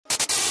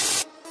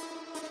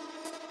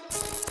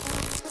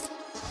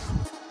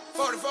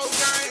44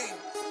 gang.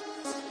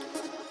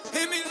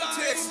 Hemi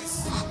Texas.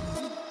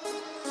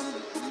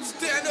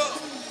 Stand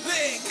up,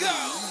 let go.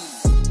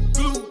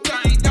 Blue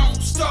thing don't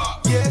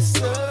stop. Yes,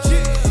 sir.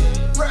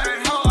 Yeah.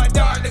 Ride hard,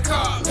 dart the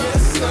car.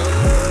 Yes, sir.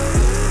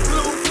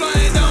 Blue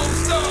flame don't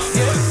stop.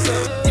 Yes,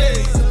 sir.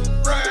 Yeah.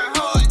 Ride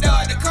hard,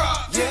 dart the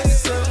car.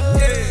 Yes, sir.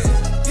 Yeah.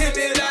 Hit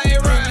me like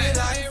ride.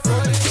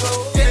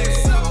 Yeah.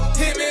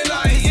 Hit me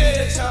like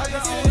yeah.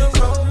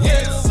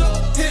 Yes.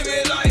 Hit me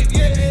like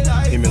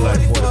yeah. Hit me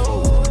like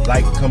 44.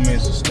 Like, comment,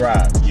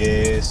 subscribe.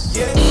 Yes.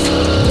 Yes.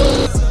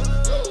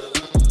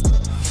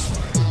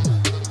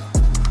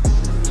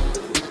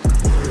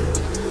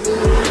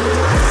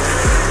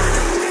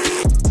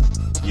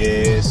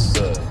 Yes,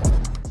 sir.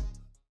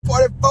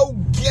 44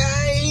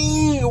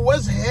 gang,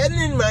 what's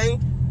happening, man?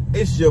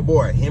 It's your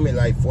boy Hemi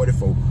like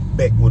 44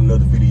 back with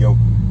another video.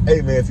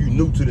 Hey man, if you're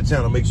new to the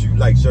channel, make sure you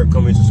like, share,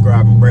 comment,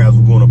 subscribe, and browse.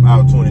 We're going up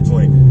out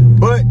 2020.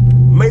 But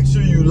make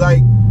sure you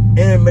like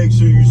and make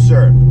sure you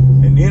share.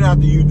 And then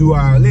after you do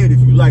all that,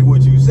 if you like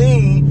what you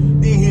seen,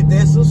 then hit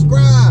that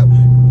subscribe.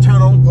 Turn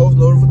on post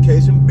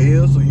notification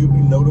bell so you'll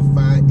be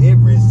notified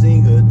every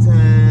single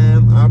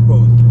time I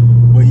post.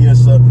 But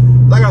yes, sir.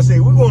 Like I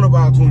said, we're going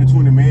about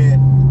 2020,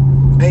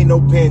 man. Ain't no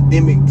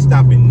pandemic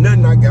stopping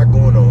nothing I got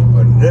going on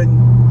or nothing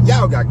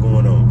y'all got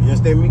going on. You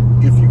understand me?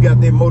 If you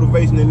got that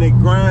motivation and that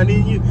grind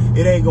in you,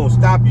 it ain't gonna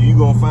stop you. You're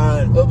gonna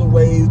find other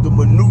ways to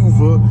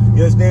maneuver,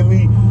 you understand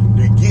me,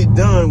 to get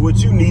done what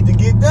you need to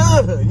get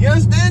done. You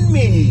understand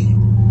me? You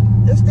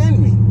understand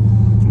me?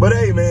 But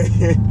hey, man,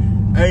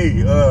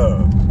 hey,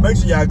 make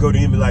sure y'all go to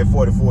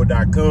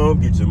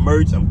HemiLife44.com, get your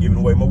merch. I'm giving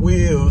away my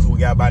wheels. We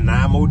got about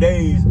 9 more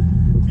days.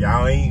 If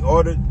y'all ain't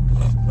ordered,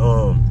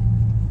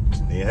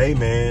 then hey,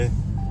 man,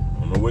 I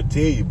don't know what to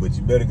tell you, but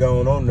you better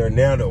go on there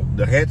now.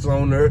 The hat's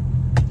on there,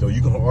 so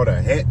you can order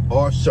a hat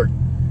or shirt.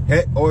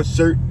 Hat or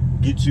shirt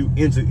get you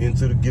into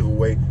the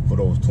giveaway for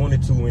those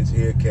 22-inch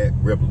HELLCAT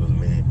replicas,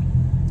 man.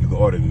 You can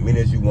order as many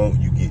as you want.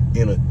 You get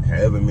entered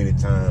however many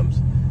times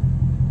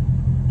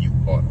you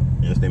order.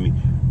 You understand me?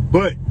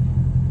 But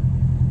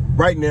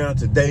right now,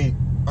 today,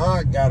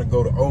 I gotta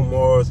go to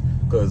Omar's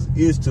because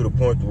it's to the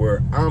point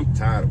where I'm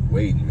tired of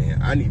waiting,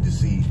 man. I need to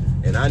see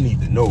and I need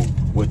to know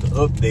what the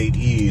update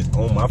is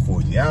on my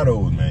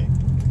forgiatos, man.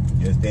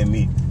 You understand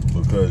me?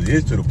 Because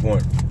it's to the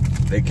point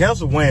they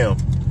canceled Wham.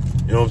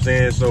 You know what I'm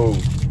saying? So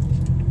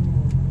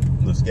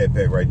the scat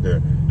pack right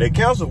there. They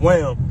canceled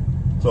Wham.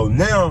 So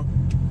now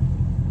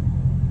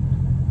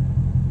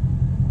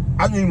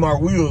I need my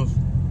wheels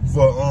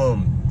for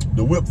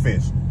the Whip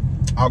Fest,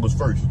 August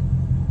 1st.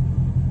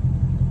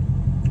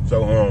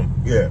 So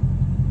yeah,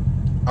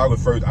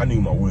 August 1st, I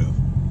need my wheels.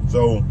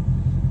 So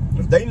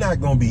if they not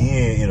gonna be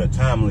in a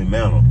timely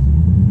manner,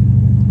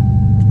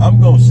 I'm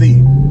gonna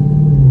see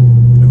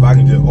if I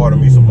can just order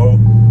me some more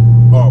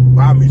or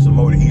buy me some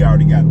more that he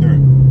already got there. You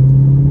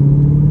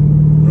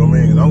know what I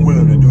mean? Cause I'm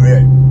willing to do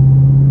that. You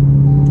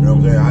know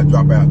what I'm saying? I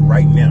drop out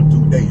right now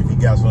today if he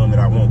got something that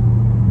I want.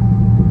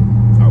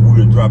 I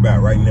would drop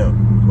out right now,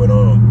 but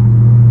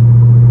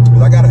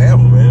cause I gotta have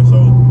them, man. So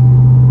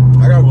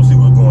I gotta go see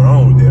what's going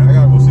on with that. I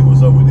gotta go see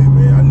what's up with that,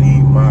 man. I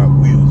need my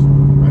wheels.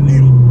 I need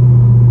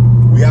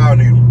them. We all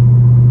need them.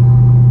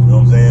 You know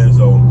what I'm saying?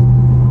 So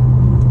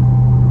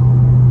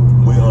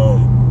we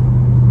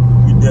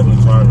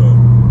definitely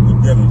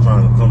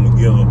trying to come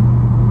together. You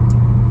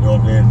know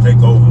what I'm saying?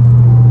 Take over.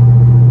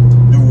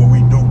 Do what we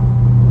do.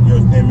 You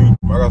understand me?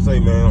 Like I say,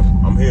 man,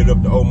 I'm headed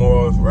up to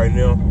Omar's right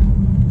now.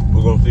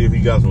 We're gonna see if he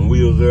got some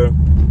wheels there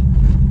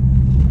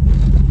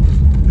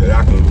that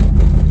I can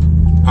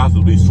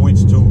possibly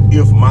switch to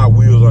if my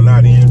wheels are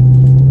not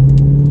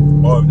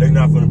in, or if they're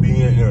not gonna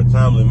be in a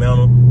timely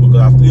manner, because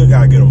I still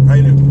gotta get them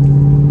painted.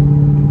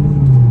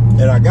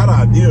 And I got an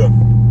idea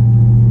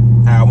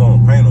how I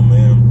want to paint them,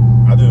 man.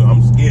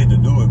 I'm scared to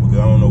do it because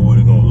I don't know what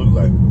it's gonna look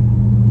like.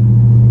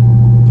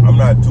 I'm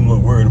not too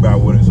much worried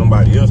about what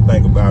somebody else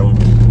think about them.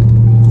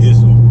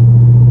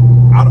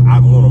 I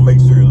want to make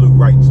sure it look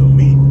right to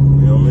me. You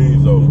know what I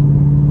mean? So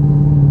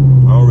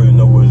I don't really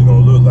know what it's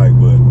gonna look like,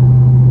 but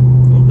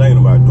I'm thinking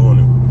about doing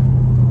it.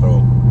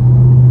 So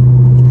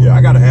yeah,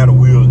 I gotta have the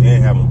wheels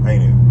and have them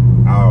painted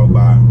all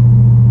by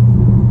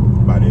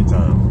that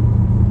time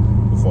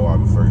before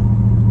August 1st.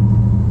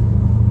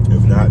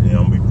 If not, then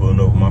I'm gonna be pulling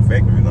up my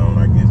factories on,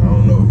 I guess. I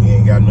don't know if he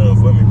ain't got nothing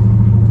for me.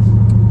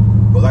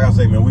 But like I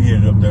say, man, we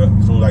headed up there.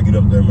 As soon as I get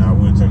up there, man, I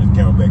will turn this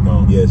camera back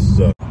on. Yes,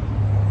 sir.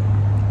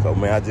 So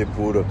man, I just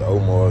pulled up the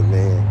Omar's,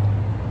 man.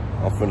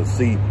 I'm finna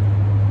see.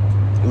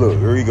 Look,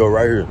 here we go,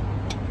 right here.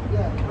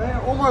 Yeah,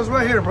 man, Omar's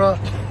right here, bro.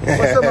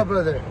 What's up, my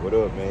brother? What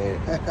up, man?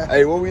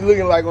 Hey, what we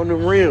looking like on the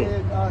rim?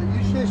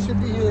 You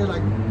should be here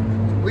like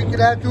a week and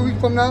a half, 2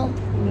 weeks from now.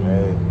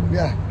 Man.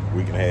 Yeah.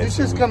 Week and a half. This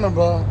shit's coming,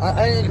 bro.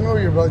 I ain't ignore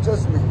you, bro.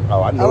 Trust me.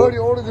 Oh, I know. I already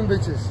ordered them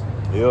bitches.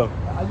 Yeah.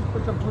 I just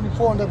put some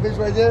 24 on that bitch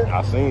right there.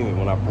 I seen it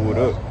when I pulled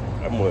up.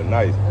 That was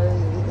nice.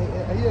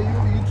 Yeah,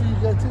 you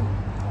use that too.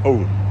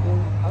 Oh.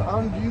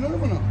 Do you know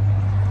them or no?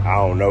 I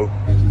don't know.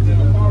 On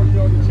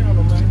the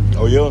channel, man.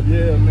 Oh yeah?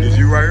 Yeah, man. Is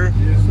you right here?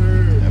 Yes,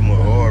 sir. That more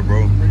hard,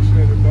 bro.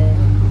 Appreciate it, dog.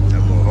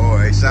 That more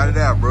hard. Hey, shout it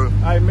out, bro.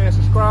 Hey, man,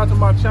 subscribe to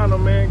my channel,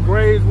 man.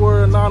 Grades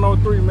Word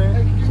 903,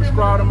 man.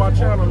 Subscribe to my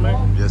channel,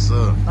 man. Yes,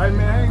 sir. Hey,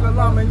 man, I ain't gonna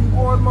lie, man. You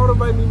boys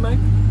motivate me, man.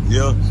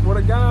 Yeah. Swear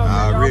to God,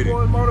 man. Y'all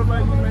boys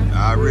motivate me, man.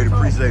 I really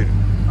appreciate it.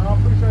 I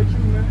appreciate you,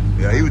 man.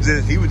 Yeah,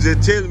 he was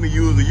just telling me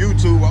you was a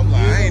YouTuber. I'm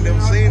like, I ain't never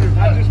seen it.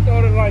 I just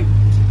started like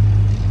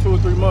 2 or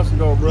 3 months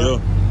ago,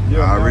 bro.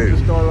 Yeah, I man, I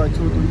just started like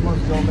 2 or 3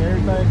 months ago,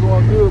 man. Everything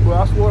going good, but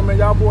I swear, man,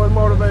 y'all boys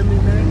motivate me,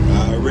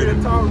 man. I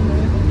really talk,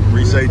 man.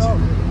 Appreciate you.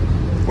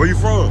 Where you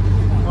from?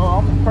 Oh,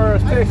 I'm from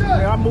Paris, Texas,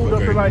 man. I moved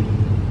up here like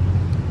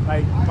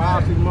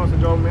 5, 6 months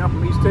ago, man. I'm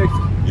from East Texas.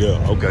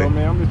 Yeah, okay. So,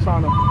 man, I'm just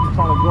trying to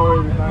grow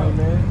everything,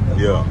 man.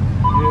 Yeah.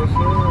 Yes,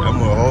 sir. I'm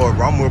hard.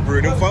 I'm up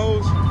here. Them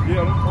foes?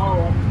 Yeah, them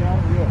foes.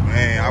 Yeah.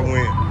 Man,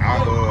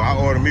 I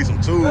ordered me some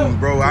tools,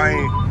 bro. I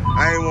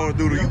ain't want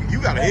to do the. You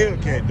got a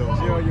HELLCAT though.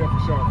 So. Yeah,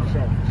 for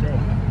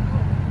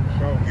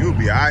sure. You'll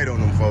be alright on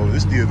them foes.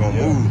 It's still gonna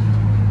move. For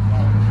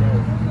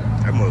sure.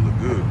 That mother look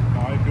good. No,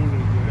 I do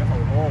this. That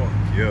whole hard.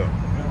 Yeah.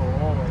 That whole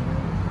hard, man.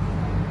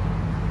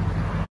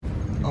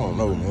 I don't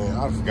know, man.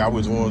 I forgot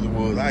which ones it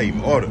was. I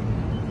even ordered.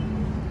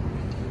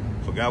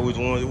 Forgot which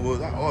ones it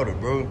was. I ordered,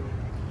 bro.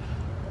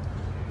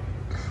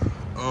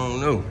 I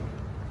don't know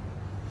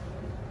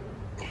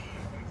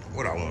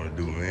what I want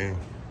to do, man.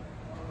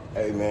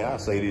 Hey, man, I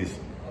say this.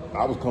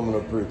 I was coming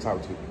up here to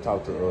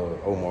talk to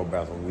Omar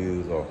about some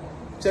wheels, or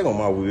check on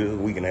my wheels,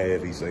 a week and a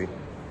half, he say.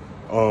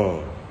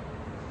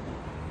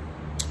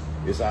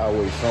 It's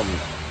always something.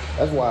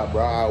 That's why,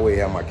 bro, I always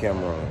have my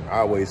camera on.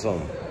 Always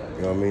something.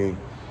 You know what I mean?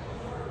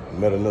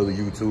 Met another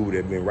YouTuber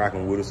that been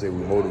rocking with us, said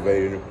we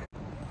motivated him.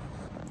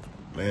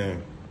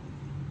 Man,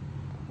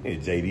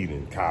 JD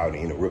done called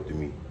and interrupted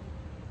me.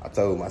 I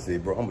told him, I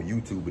said, bro, I'm a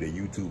YouTuber that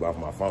YouTube off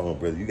my phone,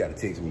 brother. You got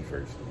to text me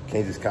first. You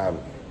can't just call me.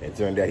 And it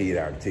turned out he had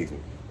already text me.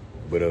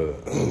 But,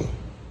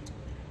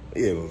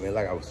 yeah, man,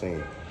 like I was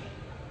saying,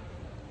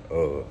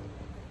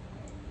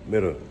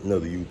 met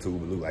another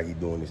YouTuber, look like he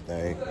doing this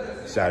thing.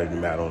 Shouted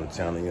him out on the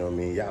channel, you know what I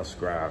mean? Y'all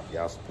subscribe,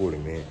 y'all support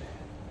him, man.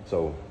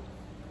 So,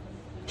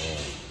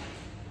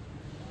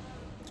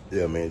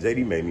 yeah, man,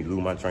 JD made me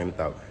lose my train of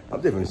thought. I'm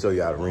definitely gonna show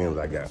y'all the rims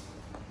I got. So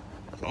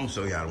I'm gonna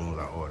show y'all the ones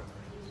I ordered.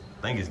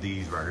 I think it's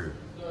these right here.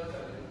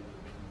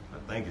 I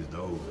think it's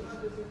those.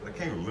 I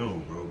can't remember,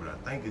 bro, but I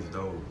think it's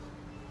those.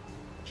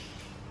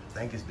 I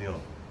think it's them.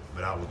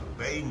 But I was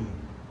debating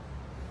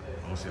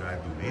on should I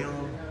do them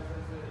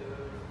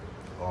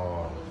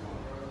or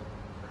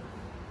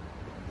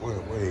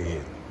where they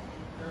at?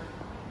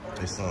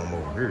 There's something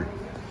over here.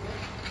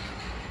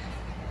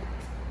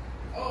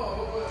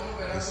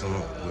 There's some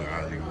look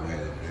out here with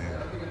it, man.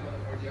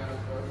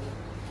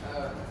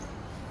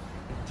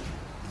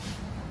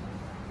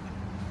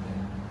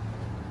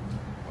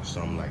 Or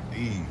something like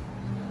these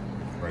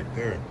right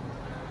there.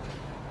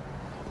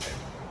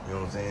 You know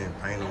what I'm saying?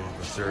 Paint them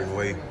a certain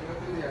way.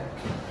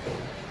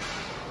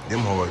 Them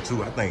hard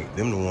too. I think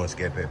them the ones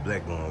Scat Pack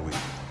Black going with.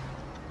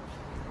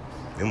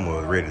 Them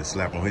was ready to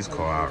slap on his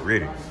car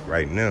already,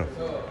 right now.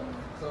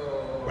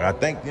 But I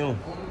think them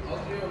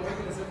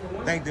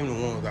the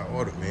ones I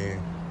ordered, man.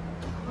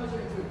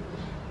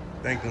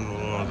 I think them the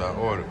ones I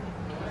ordered.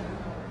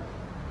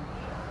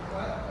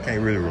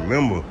 Can't really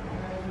remember.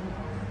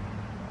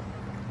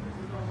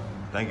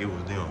 I think it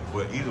was them.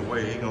 But either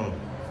way, they gon'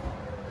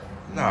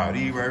 nah,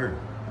 these right here.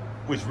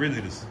 Which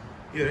really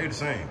yeah, they the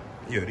same.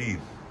 Yeah, these.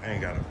 I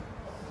ain't gotta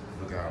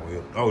look how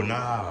well. Oh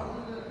nah.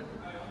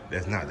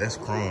 That's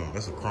chrome.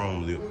 That's a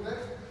chrome lip.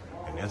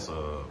 And that's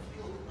a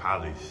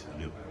polished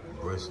lip.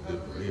 Brush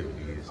lip, whatever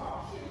it is.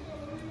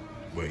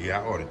 But yeah,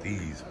 I ordered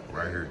these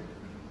right here.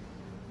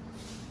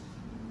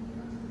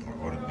 I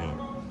ordered them.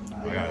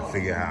 I gotta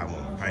figure out how I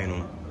want to paint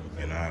them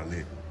and all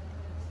that.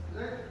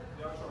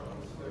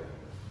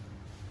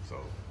 So,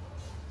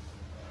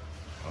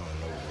 I don't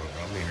know, bro.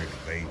 I'm in here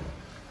debating.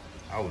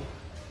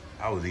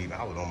 I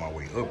was on my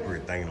way up here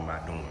thinking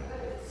about doing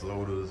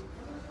floaters.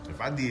 If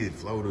I did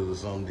floaters or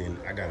something, then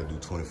I gotta do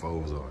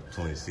 24s or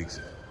 26s.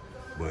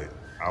 But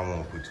I don't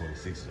want to put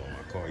 26s on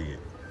my car yet.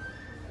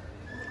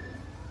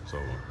 So,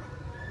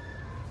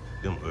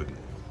 them ugly.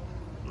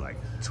 Like,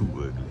 too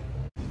ugly.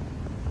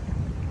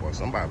 Boy,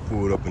 somebody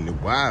pulled up in the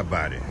wide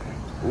body.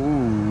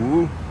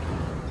 Ooh.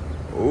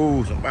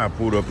 Ooh, somebody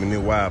pulled up in the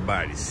wide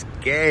body.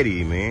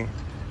 Scatty, man.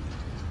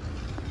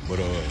 But,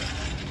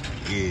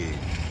 yeah.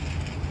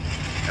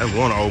 That's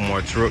one of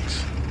Omar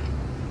trucks.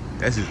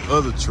 That's his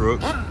other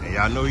truck. And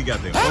y'all know he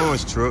got that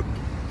orange truck.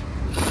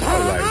 I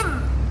was like,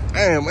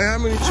 damn, man, how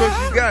many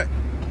trucks you got?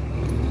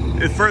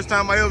 It's the first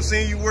time I ever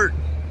seen you work.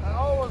 I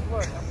always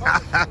work.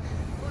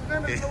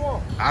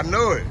 I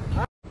know it.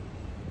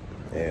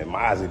 And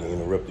Mozzie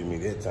interrupted me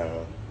that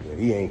time.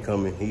 He ain't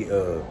coming.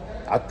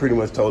 I pretty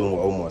much told him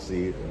what Omar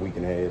said a week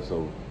and a half,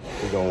 so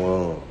he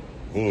going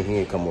he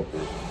ain't come up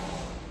there.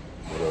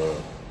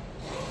 But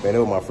man, that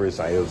was my first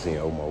time ever seeing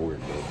Omar work,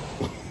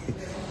 bro.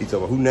 He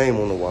told me, who name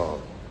on the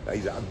wall? He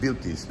said, I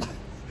built this.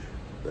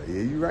 Like,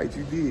 yeah, you right,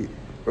 you did.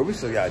 Bro, we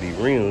show y'all these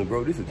rims,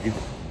 bro. This is a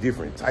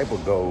different type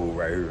of gold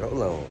right here.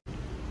 Hold on.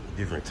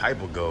 Different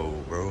type of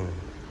gold, bro.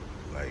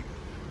 Like,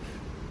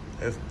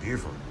 that's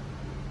different.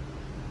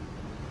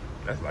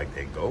 That's like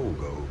that gold.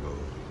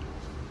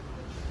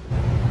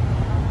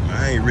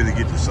 I ain't really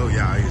get to show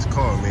y'all his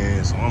car,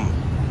 man, so I'm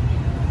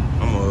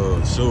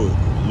gonna show it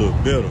a little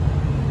better.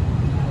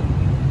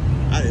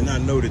 I did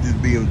not know that this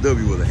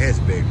BMW was a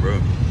hatchback, bro.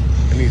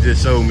 And he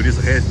just showed me this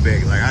a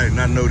hatchback. Like, I did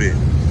not know that.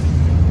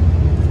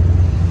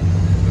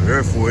 So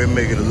therefore, it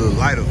make it a little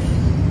lighter.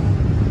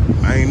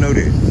 I ain't know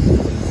that. You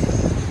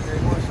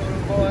want to show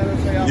them boy and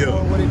say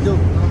what it do? You know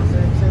what I'm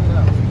saying? Check it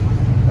out.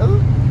 You know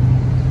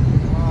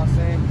what I'm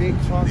saying? Big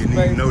trunk space.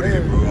 Didn't even know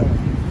that, bro.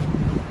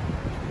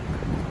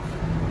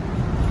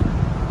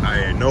 I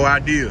had no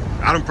idea.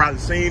 I done probably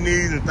seen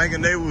these and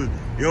thinking they was,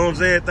 you know what I'm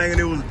saying? Thinking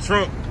it was a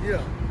trunk.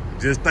 Yeah.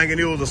 Just thinking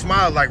it was a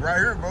smile, like right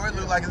here, bro. It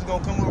look like it's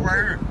gonna come up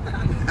right here.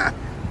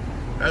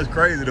 That's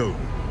crazy though.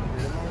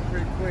 Yeah,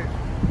 pretty quick.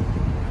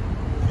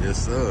 Yes,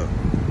 sir.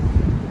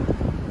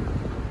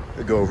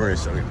 Let's go over here and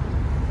show you.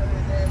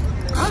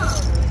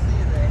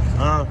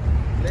 Huh?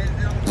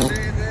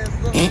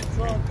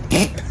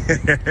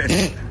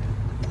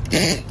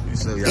 You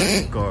show y'all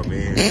the car,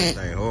 man. This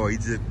thing hard. He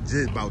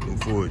just bought them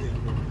 40.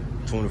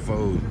 24.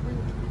 Y'all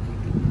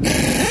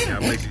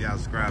make sure y'all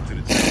subscribe to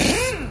the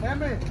channel.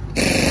 Hemi,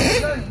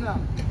 now.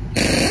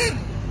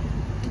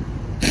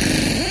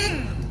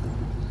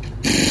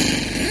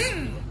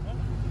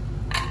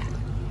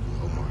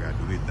 Oh my God,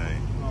 do his thing.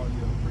 Oh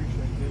yeah,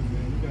 appreciate that,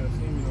 man. You gotta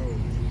see me though.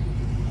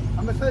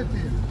 I'm gonna say it to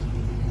you.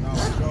 No, I'm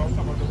talking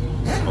about the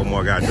Oh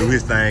my God, do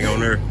his thing on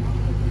there.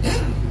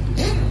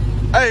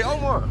 Hey,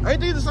 Omar,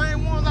 ain't these the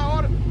same ones I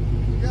ordered?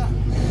 Yeah.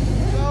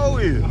 Oh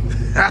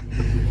yeah.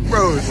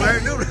 Bro,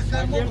 same dude.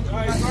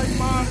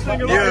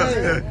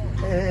 Yeah.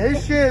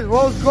 His shit,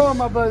 rose gold,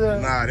 my brother.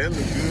 Nah, that look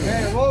good.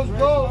 Yeah, rose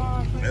gold.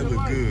 That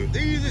look good.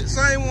 These the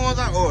same ones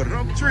I ordered.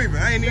 I'm tripping.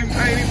 I ain't even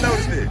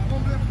noticed it.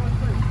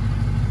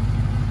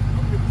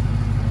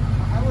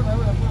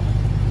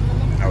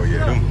 Oh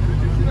yeah, them.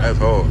 That's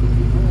hard.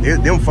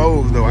 Them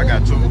folds though, I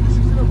got two.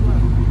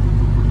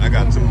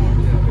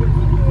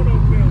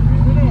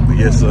 But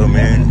yes, sir,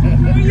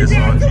 man. Yes,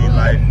 sir,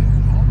 G-Light.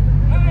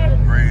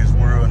 Greatest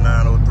World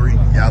 903.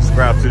 Y'all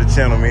subscribe to the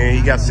channel, man.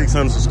 He got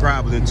 600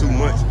 subscribers in 2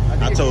 months.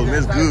 I told him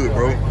that's good,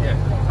 bro. All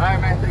right,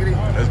 man. Take it easy.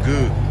 That's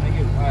good.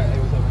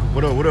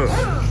 What up?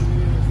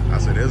 I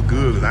said that's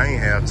good because I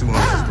ain't have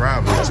 200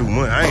 subscribers in 2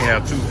 months. I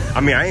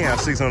ain't have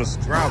 600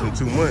 subscribers in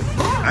 2 months.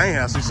 I ain't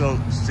have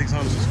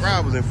 600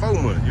 subscribers in 4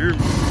 months. You're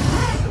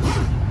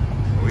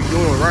we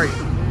doing right.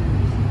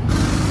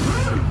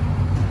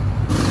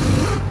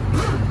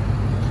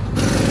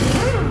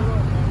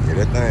 Yeah,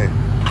 that thing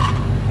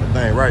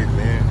right,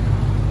 man.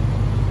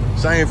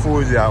 Same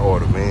Forgy I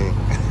ordered, man.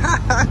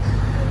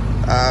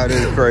 Ah,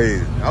 that's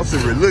crazy. I was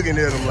sitting looking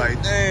at them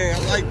like, dang, I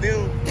like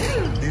them.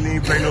 Didn't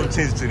even pay no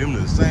attention to them.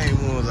 The same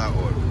ones I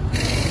ordered.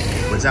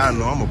 But y'all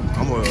know I'm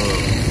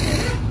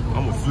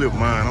a flip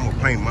mine. I'm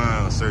gonna paint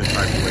mine a certain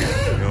type of way.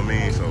 You know what I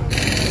mean? So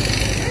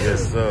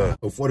yes, sir.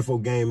 44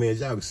 game, man. As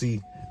y'all can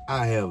see,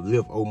 I have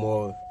left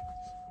Omar.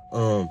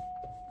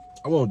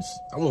 I want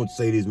to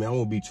say this, man. I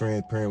want to be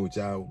transparent with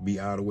y'all, be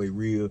all the way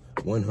real,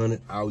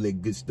 100, all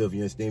that good stuff. You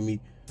understand me?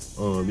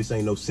 This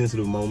ain't no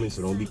sensitive moment,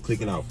 so don't be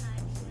clicking off.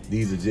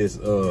 These are just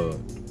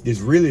it's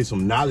really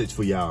some knowledge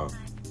for y'all.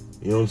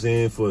 You know what I'm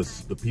saying? For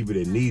the people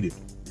that need it.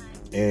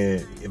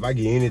 And if I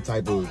get any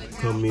type of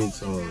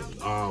comments on,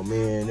 oh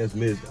man, that's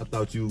missed. I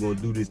thought you were gonna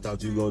do this,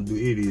 thought you were gonna do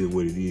it is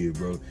what it is,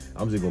 bro.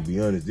 I'm just gonna be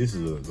honest. This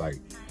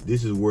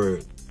is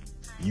where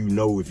you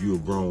know if you're a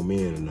grown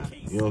man or not.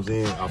 You know what I'm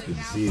saying? Off the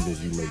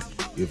decisions you make.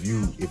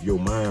 If your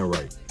mind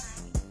right.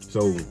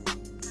 So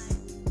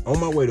on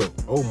my way to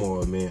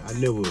Omar, man, I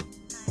never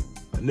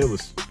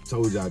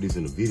told y'all this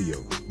in a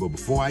video. But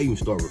before I even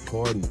start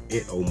recording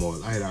at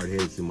Omar, I had already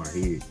had this in my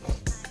head.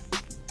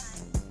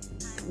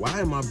 Why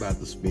am I about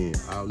to spend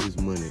all this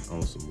money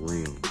on some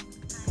rims?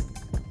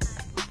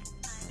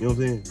 You know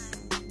what I'm saying?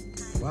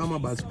 Why am I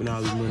about to spend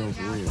all this money on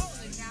some rims?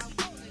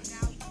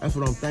 That's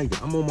what I'm thinking.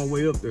 I'm on my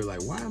way up there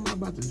like, why am I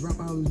about to drop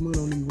all this money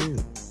on these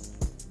rims?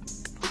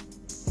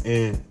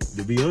 And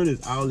to be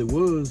honest, all it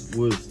was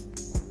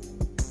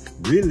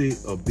really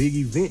a big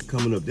event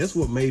coming up. That's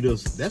what made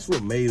us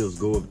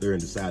go up there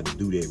and decide to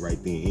do that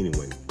right then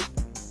anyway.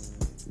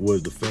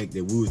 Was the fact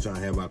that we was trying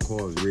to have our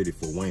cars ready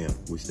for Wham,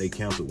 which they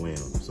canceled Wham.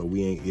 So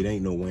it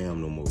ain't no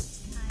Wham no more.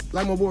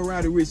 Like my boy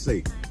Roddy Rich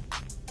say,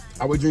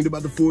 I was dreamed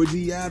about the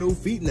forgiato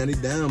feet, now they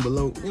down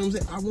below. You know what I'm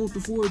saying? I want the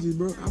forges,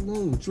 bro. I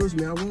want them. Trust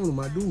me, I want them.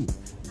 I do.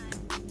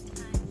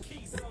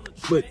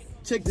 But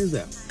check this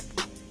out.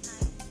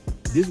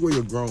 This is where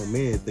your grown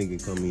man thinking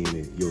come in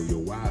and your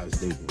wise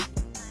thinking.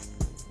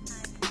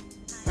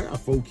 I got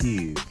 4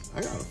 kids.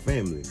 I got a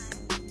family.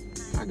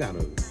 I got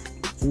a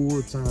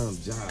full-time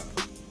job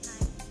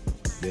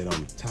that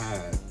I'm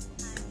tired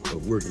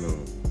of working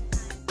on.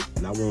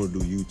 And I want to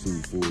do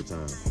YouTube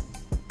full-time.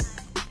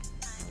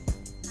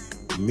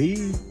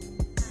 Me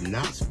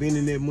not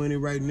spending that money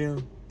right now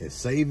and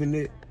saving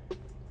it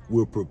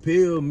will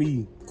propel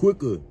me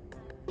quicker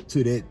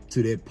to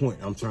that point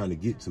I'm trying to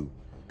get to.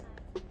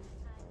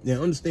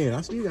 Now understand,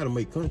 I still gotta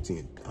make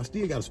content. I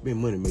still gotta spend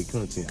money to make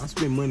content. I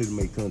spend money to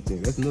make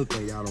content. That's another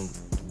thing y'all don't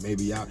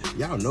maybe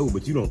y'all know,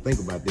 but you don't think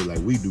about that like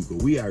we do,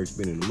 because we are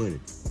spending the money.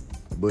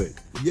 But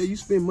yeah, you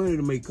spend money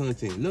to make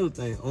content. Another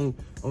thing,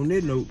 on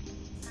that note,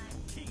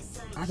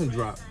 I can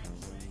drop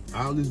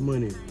all this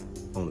money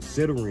on a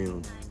set of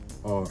rims,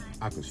 or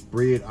I can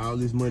spread all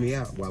this money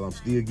out while I'm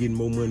still getting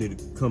more money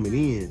coming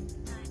in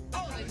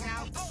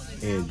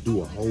and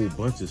do a whole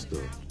bunch of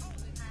stuff.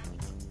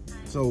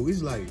 So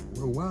it's like,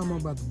 bro, why am I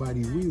about to buy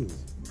these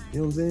wheels? You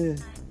know what I'm saying?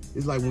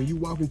 It's like when you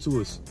walk into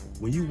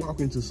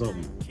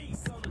something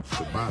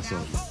to buy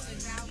something,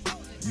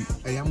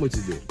 hey, how much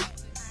is that?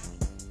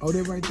 Oh,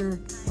 that right there?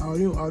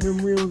 All them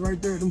rims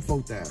right there, them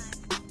 4,000.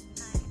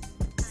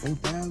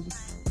 4,000?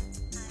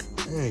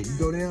 Man, you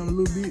go down a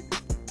little bit,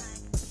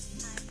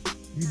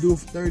 you do it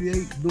for 38,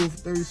 you do it for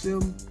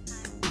 37?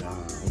 Nah,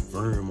 I'm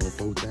firm on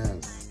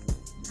 4,000.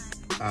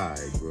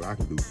 Alright, bro, I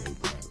can do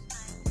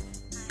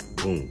 4,000.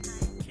 Boom.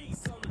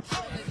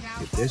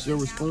 If that's your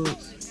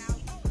response,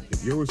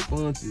 if your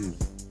response is,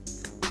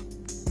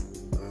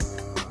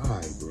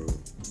 alright, bro,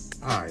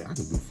 alright, I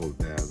can do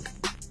 4,000.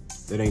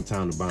 That ain't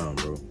time to buy them,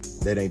 bro.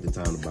 That ain't the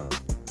time to buy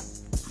them.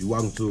 You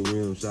walk into a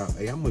rim shop,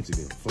 hey, how much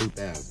again?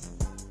 4,000.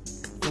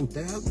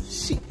 4,000?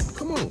 Shit,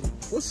 come on.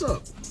 What's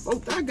up?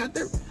 4,000, I got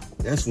that.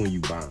 That's when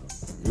you buy them.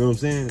 You know what I'm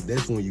saying?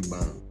 That's when you buy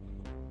them.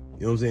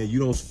 You know what I'm saying? You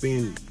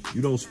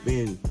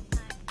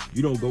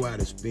don't go out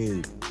and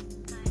spend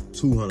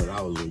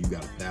 $200 when you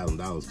got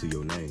 $1,000 to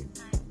your name.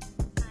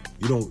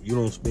 You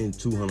don't spend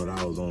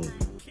 $200 on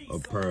a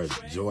pair of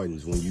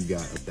Jordans when you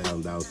got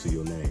 $1,000 to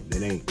your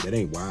name. That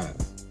ain't wise.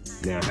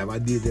 Now, have I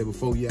did that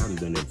before? Yeah, I done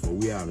done that before.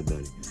 We all done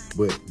done it.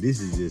 But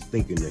this is just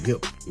thinking the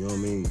hip. You know what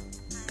I mean?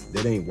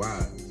 That ain't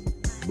wise.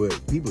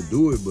 But people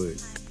do it, but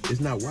it's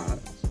not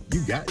wise.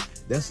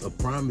 That's a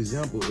prime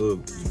example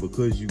of,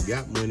 because you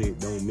got money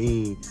don't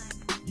mean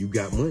you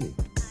got money.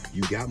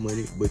 You got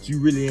money, but you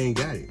really ain't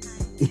got it.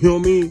 You know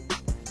what I mean?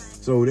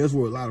 So that's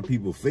where a lot of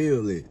people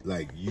fail at.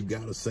 Like, you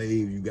gotta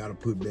save, you gotta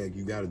put back,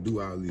 you gotta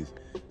do all this.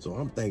 So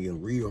I'm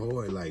thinking real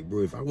hard, like,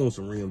 bro, if I want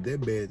some rims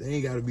that bad, there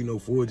ain't gotta be no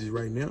Forges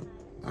right now.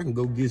 I can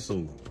go get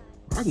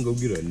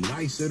a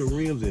nice set of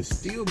rims and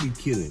still be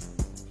killing.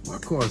 My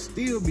car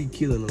still be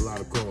killing a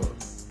lot of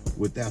cars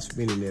without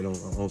spending that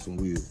on some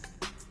wheels.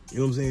 You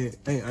know what I'm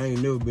saying? I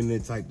ain't never been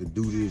that type to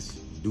do this,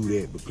 do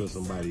that because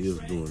somebody else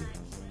doing it.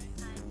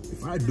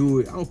 If I do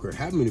it, I don't care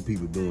how many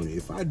people doing it.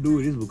 If I do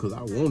it, it's because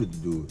I wanted to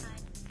do it.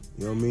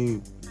 You know what I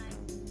mean?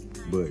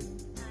 But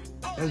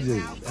that was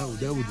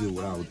just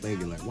what I was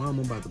thinking. Like, why am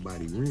I about to buy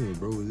these rims,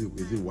 bro?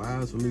 Is it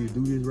wise for me to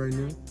do this right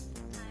now?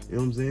 You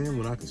know what I'm saying?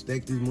 When I can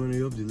stack this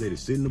money up, just let it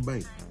sit in the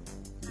bank.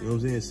 You know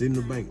what I'm saying? Sit in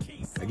the bank.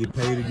 I get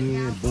paid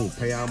again, boom,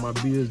 pay all my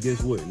bills,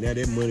 guess what? Now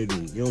that money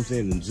done, you know what I'm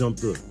saying, done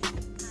jumped up.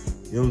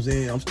 You know what I'm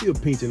saying? I'm still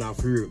pinching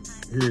off here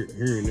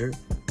and there,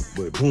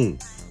 but boom.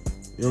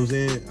 You know what I'm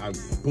saying? I,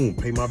 boom,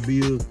 pay my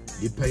bills,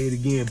 get paid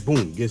again,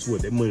 boom, guess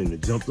what? That money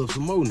done jumped up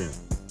some more now.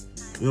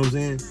 You know what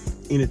I'm saying?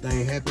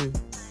 Anything happen,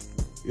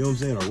 you know what I'm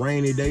saying? A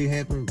rainy day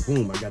happen,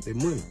 boom, I got that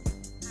money.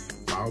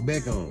 Fall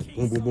back on,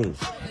 boom, boom, boom.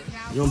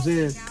 You know what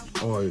I'm saying?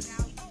 Or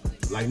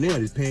like now,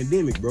 this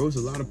pandemic, bro, it's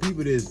a lot of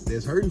people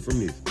that's hurting from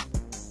this.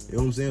 You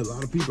know what I'm saying? A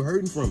lot of people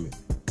hurting from it.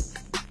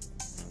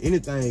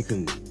 Anything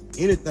can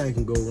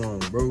go wrong,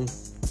 bro.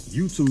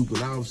 YouTube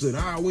can all of a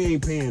sudden, we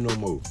ain't paying no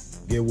more.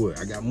 Get what?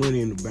 I got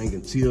money in the bank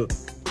until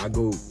I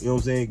go, you know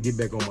what I'm saying, get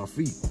back on my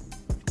feet.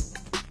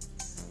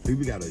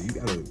 People you gotta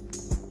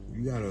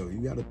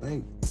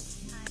think.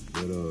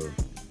 But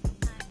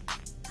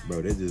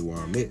bro, that's just where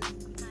I'm at.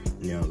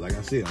 You know, like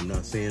I said, I'm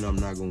not saying I'm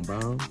not gonna buy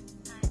them.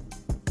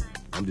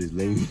 I'm just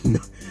letting you know.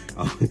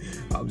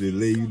 I'm just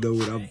letting you know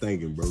what I'm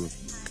thinking, bro.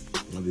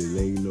 I'm just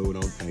letting you know what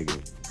I'm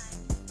thinking.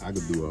 I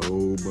could do a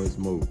whole bunch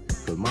more.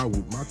 Cause my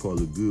car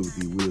look good with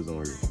these wheels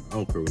on here. I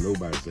don't care what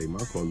nobody say.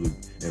 My car look,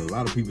 and a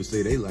lot of people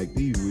say they like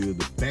these wheels,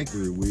 the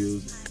factory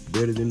wheels,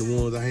 better than the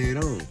ones I had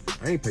on.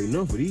 I ain't paid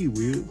nothing for these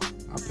wheels.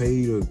 I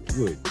paid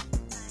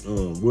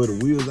the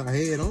wheels I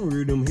had on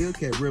here, them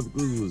HELLCAT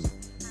replicas was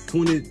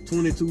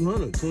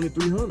 $2,200,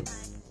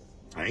 $2,300.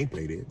 I ain't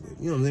paid that, but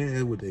you know what I'm saying?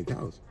 That's what they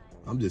cost.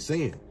 I'm just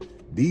saying,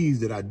 these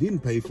that I didn't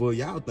pay for,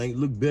 y'all think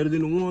look better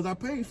than the ones I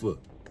paid for.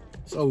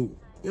 So, you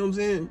know what I'm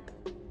saying?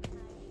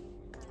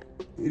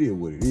 It is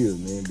what it is,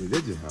 man, but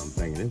that's just how I'm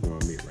thinking. That's where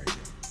I'm at right now.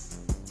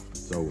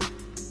 So,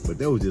 but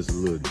that was just a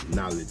little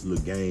knowledge,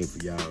 little game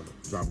for y'all.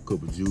 Drop a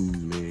couple jewels,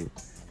 man.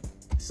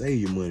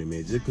 Save your money,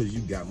 man. Just because you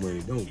got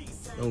money, don't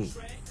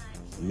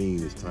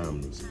mean it's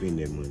time to spend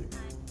that money.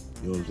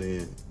 You know what I'm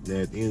saying?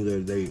 Now, at the end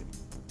of the day,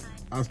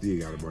 I still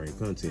got to bring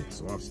content,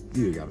 so I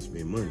still got to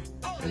spend money,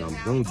 and I'm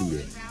going to do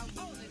that.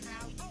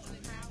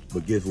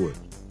 But guess what?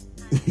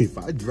 If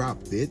I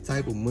drop that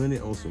type of money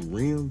on some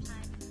rims,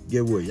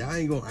 guess what? I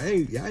ain't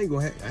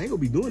gonna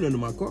be doing nothing to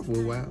my car for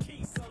a while.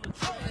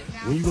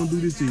 When you gonna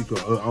do this to your car?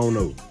 I don't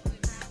know.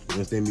 You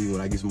understand me?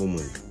 When I get some more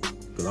money,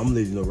 cause I'm gonna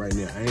let you know right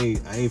now. I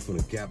ain't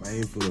finna cap. I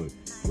ain't finna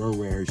run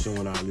around here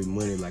showing all this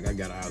money like I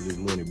got all this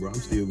money, bro. I'm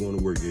still going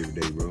to work every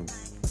day, bro.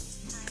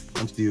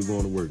 I'm still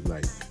going to work.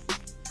 Like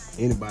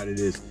anybody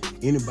that's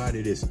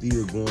anybody that's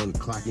still going to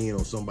clock in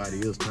on somebody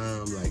else's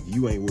time, like,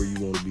 you ain't where you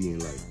want to be in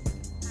life.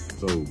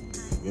 So,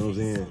 you know what I'm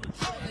saying?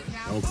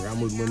 I don't care how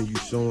much money you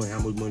showing, how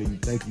much money you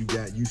think you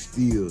got, you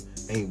still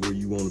ain't where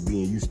you want to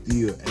be, and you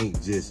still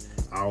ain't just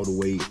all the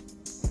way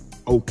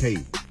okay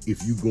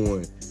if you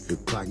going to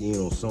clock in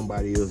on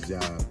somebody else's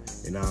job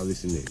and all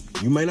this and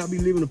that. You may not be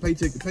living a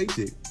paycheck to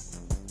paycheck.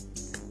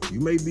 You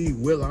may be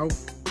well off,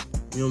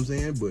 you know what I'm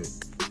saying? But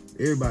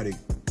everybody,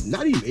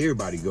 not even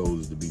everybody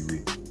goes to be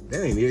rich.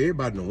 That ain't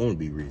everybody don't want to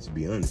be rich, to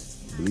be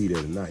honest. Believe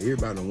that or not,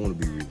 everybody don't want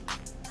to be rich.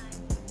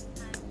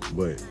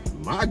 But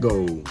my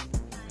goal,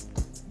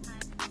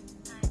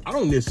 I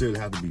don't necessarily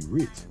have to be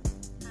rich.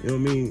 You know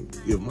what I mean?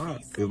 If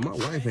my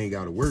wife ain't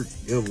gotta work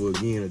ever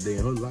again a day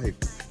in her life,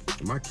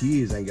 if my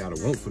kids ain't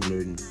gotta want for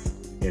nothing,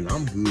 and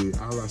I'm good,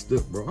 all that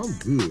stuff, bro, I'm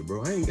good,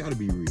 bro. I ain't gotta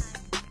be rich.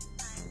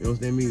 You know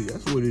what I mean?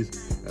 That's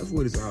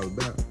what it's all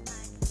about.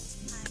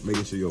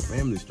 Making sure your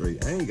family's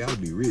straight. I ain't gotta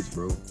be rich,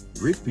 bro.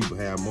 Rich people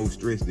have more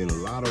stress than a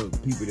lot of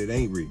people that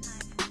ain't rich.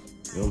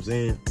 You know what I'm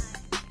saying?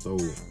 So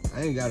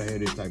I ain't gotta have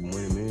this type of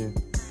money, man.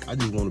 I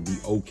just wanna be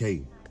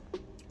okay.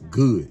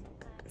 Good.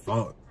 If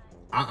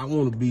I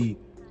wanna be,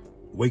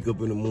 wake up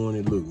in the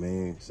morning, look,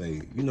 man,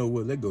 say, you know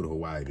what, let's go to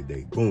Hawaii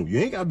today. Boom. You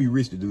ain't gotta be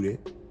rich to do that.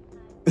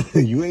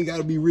 You ain't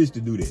gotta be rich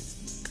to do that.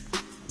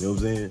 You know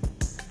what I'm saying?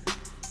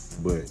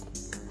 But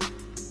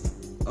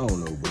I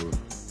don't know, bro.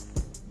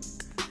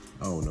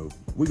 I don't know.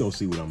 We gonna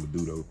see what I'm gonna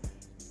do though.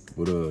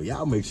 But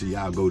y'all make sure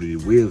y'all go to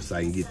the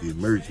website and get this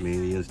merch,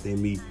 man. You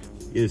understand me?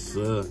 Yes,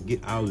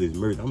 get all this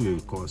merch. I'm in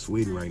the car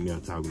sweating right now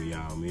talking to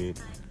y'all, man.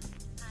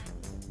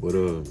 But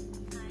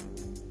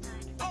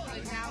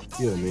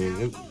yeah, man,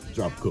 let's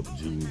drop a couple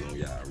G's on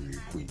y'all real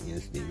quick. You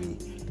understand me?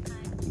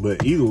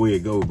 But either way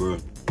it go, bro,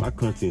 my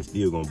content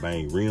still gonna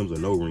bang. Rims or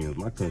no rims,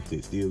 my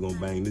content still gonna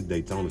bang. This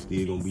Daytona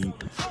still gonna be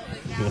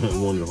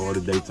one of the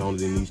hardest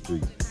Daytonas in these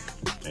streets.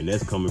 And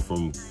that's coming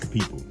from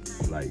people.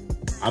 Like,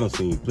 I done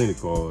seen plenty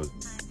of cars.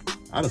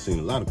 I done seen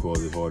a lot of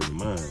cars that's harder than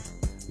mine.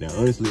 Now,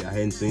 honestly, I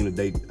hadn't seen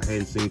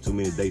too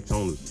many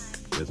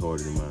Daytonas that's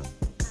harder than mine.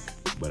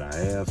 But I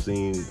have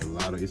seen it's a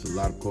lot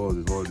of cars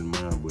that's harder than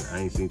mine, but I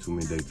ain't seen too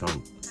many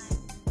Daytonas.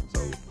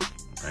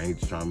 So I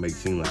ain't trying to make it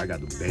seem like I got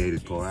the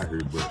baddest car out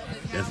here, but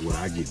that's what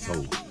I get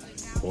told.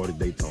 Harder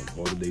Daytona.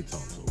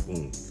 So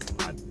boom,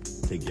 I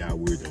take y'all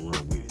words and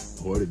run with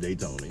it. Harder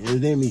Daytona. You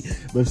understand me?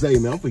 But say,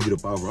 man, I'm finna get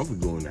up off. I'm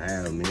finna go in the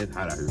house, man. It's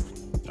hot out here.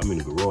 I'm in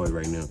the garage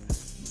right now.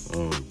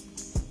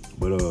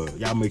 But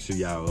y'all make sure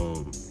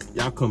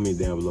y'all comment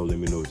down below. Let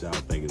me know what y'all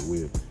think as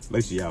well.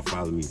 Make sure y'all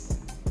follow me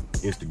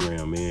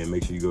Instagram, man.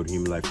 Make sure you go to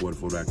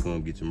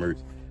HemiLife44.com, get your merch.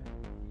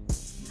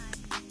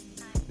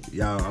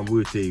 Y'all, I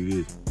will tell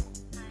you this.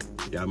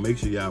 Y'all make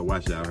sure y'all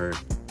wash y'all hair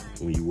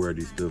when you wear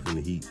this stuff in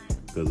the heat.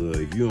 Cause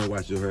if you don't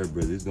wash your hair,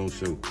 brother, it's gonna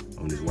show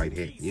on this white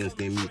hat. You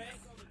understand me?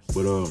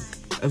 But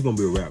that's gonna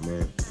be a wrap,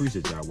 man.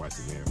 Appreciate y'all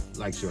watching, man.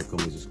 Like, share,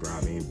 comment,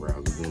 subscribe, and browse.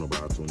 We're going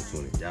about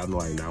 2020. Y'all know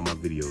I ain't all my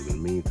videos.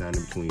 In the meantime,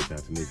 in between time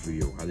to next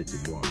video, I'll let you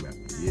go on,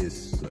 man.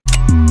 Yes, sir.